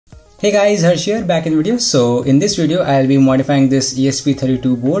Hey guys, Harsh here, back in the video. So in this video I'll be modifying this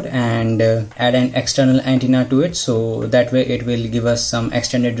ESP32 board and add an external antenna to it, so that way it will give us some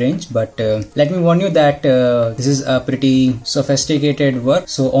extended range. But let me warn you that this is a pretty sophisticated work,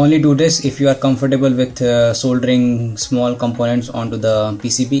 so only do this if you are comfortable with soldering small components onto the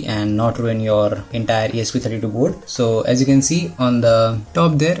PCB and not ruin your entire ESP32 board. So as you can see on the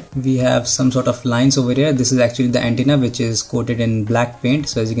top there, we have some sort of lines over here. This is actually the antenna, which is coated in black paint.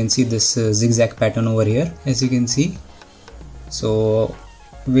 So as you can see, this zigzag pattern over here, as you can see. So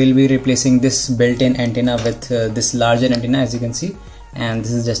we'll be replacing this built-in antenna with this larger antenna, as you can see, and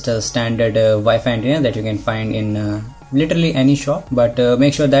this is just a standard Wi-Fi antenna that you can find in literally any shop, but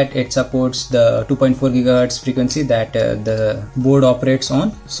make sure that it supports the 2.4 gigahertz frequency that the board operates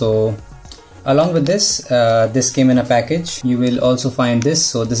on. So along with this, this came in a package. You will also find this.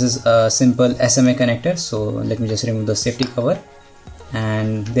 So this is a simple SMA connector. So let me just remove the safety cover,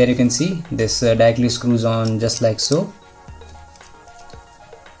 and there you can see this directly screws on just like so,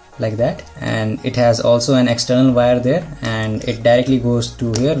 like that. And it has also an external wire there, and it directly goes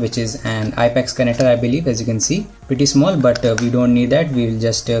to here, which is an IPEX connector, I believe. As you can see, pretty small, but we don't need that. We will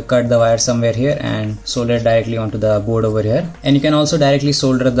just cut the wire somewhere here and solder it directly onto the board over here. And you can also directly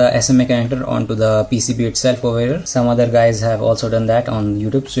solder the SMA connector onto the PCB itself over here. Some other guys have also done that on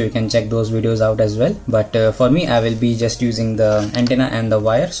YouTube, so you can check those videos out as well. But for me, I will be just using the antenna and the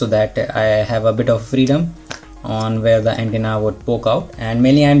wire, so that I have a bit of freedom on where the antenna would poke out. And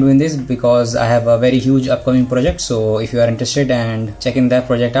mainly I'm doing this because I have a very huge upcoming project. So if you are interested and checking that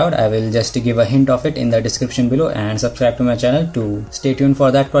project out, I will just give a hint of it in the description below, and subscribe to my channel to stay tuned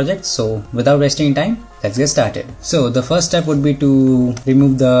for that project. So without wasting time, let's get started. So the first step would be to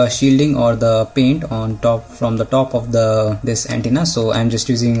remove the shielding or the paint on top, from the top of this antenna. So I'm just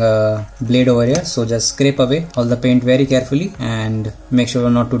using a blade over here. So just scrape away all the paint very carefully and make sure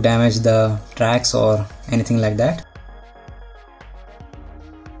not to damage the tracks or anything like that.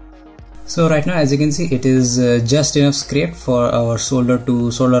 So right now, as you can see, it is just enough scraped for our solder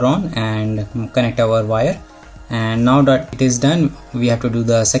to solder on and connect our wire. And now that it is done, we have to do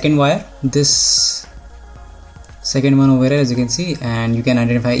the second wire, this second one over here, as you can see, and you can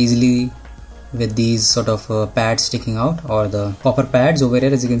identify easily with these sort of pads sticking out, or the copper pads over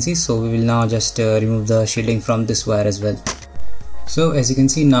here, as you can see. So we will now just remove the shielding from this wire as well. So as you can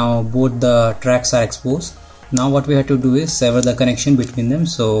see, now both the tracks are exposed. Now what we have to do is sever the connection between them.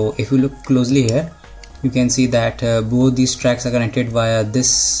 So if you look closely here, you can see that both these tracks are connected via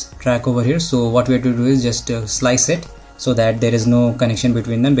this track over here. So what we have to do is just slice it, so that there is no connection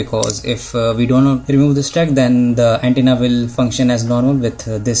between them, because if we don't remove this track, then the antenna will function as normal with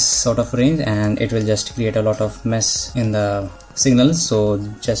this sort of range, and it will just create a lot of mess in the signals. So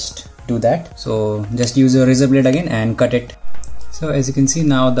just do that. So just use your razor blade again and cut it. So as you can see,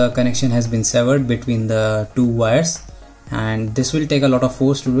 now the connection has been severed between the two wires, and this will take a lot of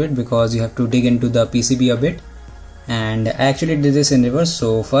force to do it, because you have to dig into the PCB a bit. And I actually did this in reverse.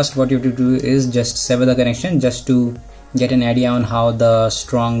 So first what you have to do is just sever the connection, just to get an idea on how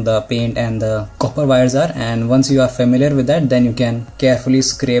strong the paint and the copper wires are. And once you are familiar with that, then you can carefully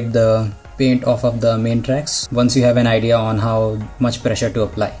scrape the paint off of the main tracks, once you have an idea on how much pressure to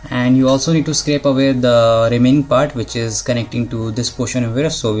apply. And you also need to scrape away the remaining part, which is connecting to this portion over here.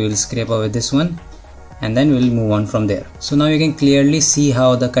 So we will scrape away this one, and then we'll move on from there. So now you can clearly see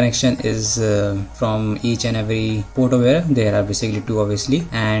how the connection is from each and every port over here. There are basically two, obviously.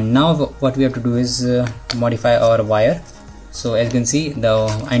 And now what we have to do is modify our wire. So as you can see, the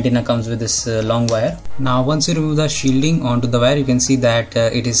antenna comes with this long wire. Now once you remove the shielding onto the wire, you can see that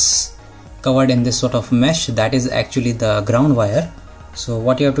it is covered in this sort of mesh. That is actually the ground wire. So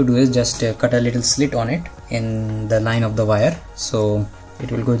what you have to do is just cut a little slit on it in the line of the wire. So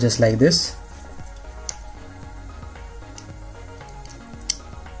it will go just like this.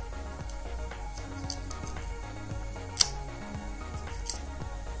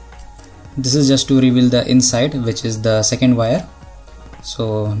 This is just to reveal the inside, which is the second wire.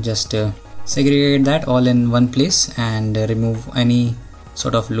 So just segregate that all in one place and remove any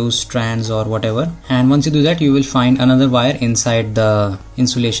sort of loose strands or whatever. And once you do that, you will find another wire inside the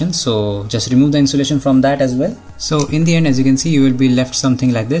insulation. So just remove the insulation from that as well. So in the end, as you can see, you will be left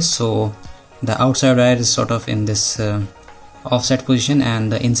something like this. So the outside wire is sort of in this offset position,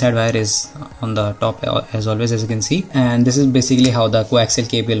 and the inside wire is on the top as always, as you can see. And this is basically how the coaxial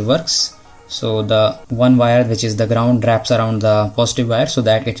cable works. So the one wire, which is the ground, wraps around the positive wire, so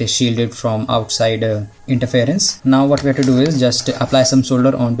that it is shielded from outside interference. Now what we have to do is just apply some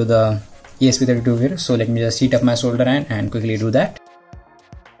solder onto the ESP32 here. So let me just heat up my solder iron and quickly do that.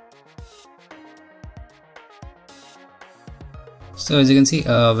 So as you can see,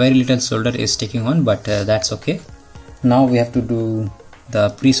 very little solder is sticking on, but that's okay. Now we have to do the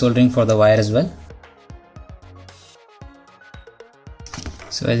pre-soldering for the wire as well.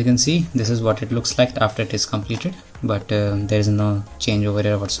 So as you can see, this is what it looks like after it is completed, but there is no change over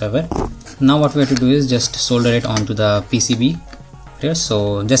here whatsoever. Now what we have to do is just solder it onto the PCB here.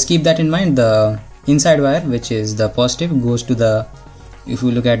 So just keep that in mind. The inside wire, which is the positive, goes to the, if you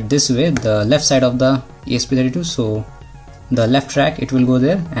look at this way, the left side of the ESP32. So the left track, it will go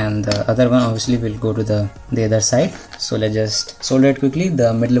there, and the other one obviously will go to the other side. So let's just solder it quickly,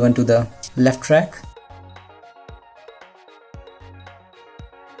 the middle one to the left track,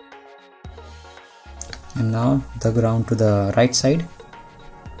 and now the ground to the right side,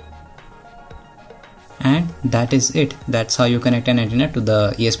 and that is it. That's how you connect an antenna to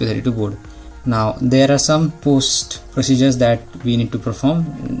the ESP32 board. Now there are some post procedures that we need to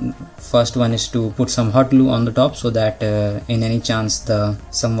perform. First one is to put some hot glue on the top, so that in any chance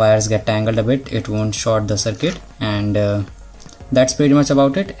some wires get tangled a bit, it won't short the circuit. And that's pretty much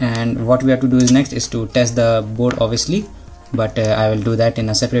about it. And what we have to do is next is to test the board obviously, but I will do that in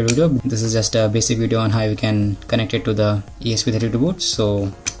a separate video. This is just a basic video on how we can connect it to the ESP32 board.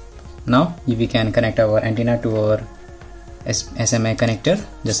 So now we can connect our antenna to our SMA connector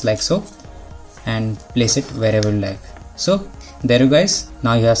just like so, and place it wherever you like. So there you guys,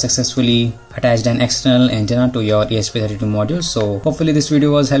 now you have successfully attached an external antenna to your ESP32 module. So hopefully this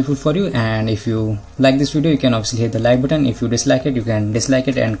video was helpful for you, and if you like this video, you can obviously hit the like button. If you dislike it, you can dislike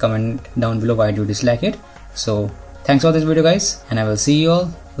it and comment down below why do you dislike it. So thanks for this video guys, and I will see you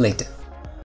all later.